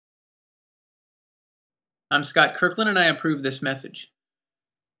I'm Scott Kirkland and I approve this message.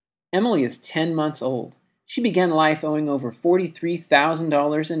 Emily is 10 months old. She began life owing over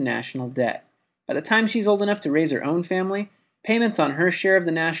 $43,000 in national debt. By the time she's old enough to raise her own family, payments on her share of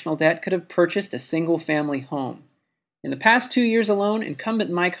the national debt could have purchased a single-family home. In the past 2 years alone,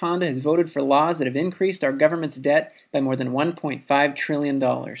 incumbent Mike Honda has voted for laws that have increased our government's debt by more than $1.5 trillion.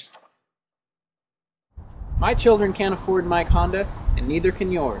 My children can't afford Mike Honda, and neither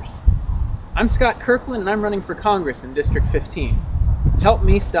can yours. I'm Scott Kirkland, and I'm running for Congress in District 15. Help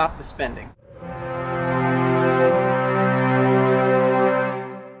me stop the spending.